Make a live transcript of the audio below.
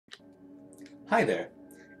Hi there!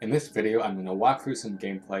 In this video I'm going to walk through some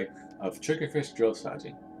gameplay of Triggerfish Drill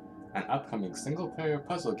Sergeant, an upcoming single-player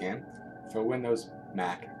puzzle game for Windows,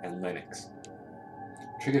 Mac, and Linux.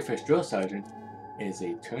 Triggerfish Drill Sergeant is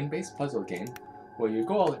a turn-based puzzle game where your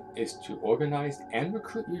goal is to organize and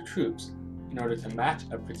recruit your troops in order to match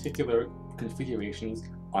a particular configurations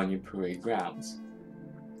on your parade grounds.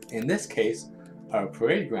 In this case, our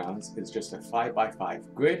parade grounds is just a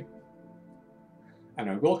 5x5 grid, and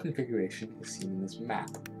our goal configuration is seen in this map.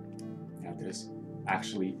 Now there's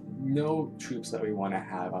actually no troops that we want to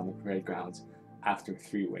have on the parade grounds after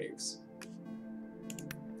 3 waves.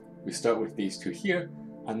 We start with these 2 here,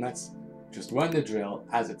 and let's just run the drill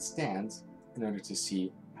as it stands in order to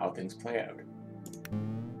see how things play out.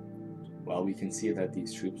 Well, we can see that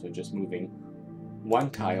these troops are just moving 1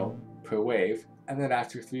 tile per wave, and then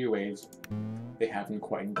after 3 waves they haven't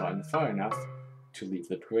quite gotten far enough to leave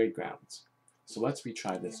the parade grounds. So let's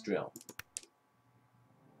retry this drill.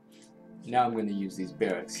 Now I'm going to use these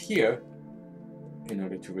barracks here in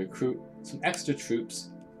order to recruit some extra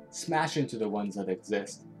troops, smash into the ones that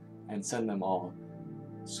exist, and send them all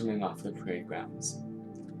swimming off the parade grounds.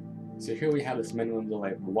 So here we have this minimum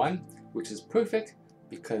delay of 1, which is perfect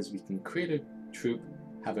because we can create a troop,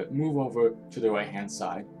 have it move over to the right hand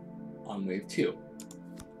side on wave 2.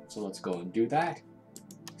 So let's go and do that.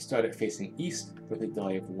 Start it facing east with a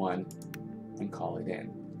delay of 1 and call it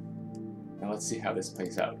in. Now let's see how this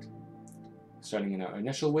plays out. Starting in our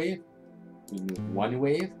initial wave, we move 1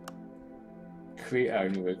 wave, create our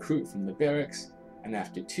new recruit from the barracks, and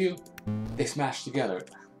after 2, they smash together.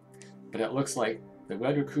 But it looks like the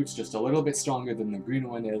red recruit's just a little bit stronger than the green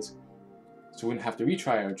one is, so we're going to have to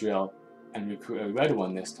retry our drill and recruit a red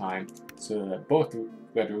one this time so that both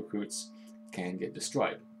red recruits can get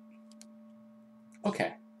destroyed.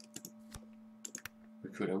 Okay.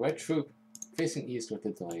 Recruit a red troop facing east with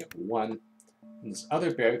a delay of 1, and this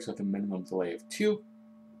other barracks with a minimum delay of 2.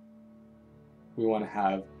 We want to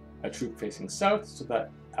have a troop facing south so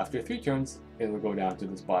that after 3 turns it will go down to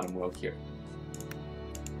this bottom row here.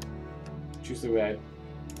 Choose the red,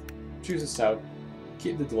 choose the south,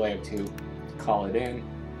 keep the delay of 2, call it in.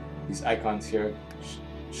 These icons here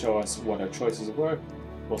show us what our choices were.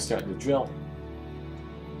 We'll start the drill.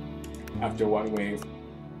 After 1 wave,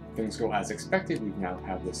 things go as expected. We now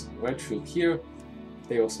have this red troop here.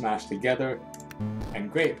 They will smash together,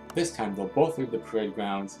 and great, this time they'll both leave the parade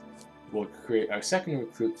grounds. We'll create our second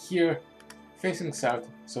recruit here, facing south,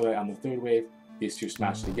 so that on the 3rd wave, these 2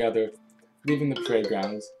 smash together, leaving the parade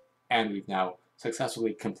grounds, and we've now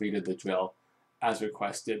successfully completed the drill as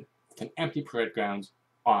requested with an empty parade grounds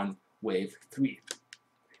on wave 3.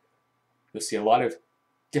 You'll see a lot of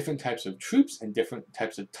different types of troops and different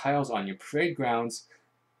types of tiles on your parade grounds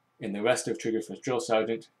in the rest of Triggerfish Drill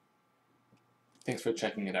Sergeant. Thanks for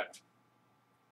checking it out.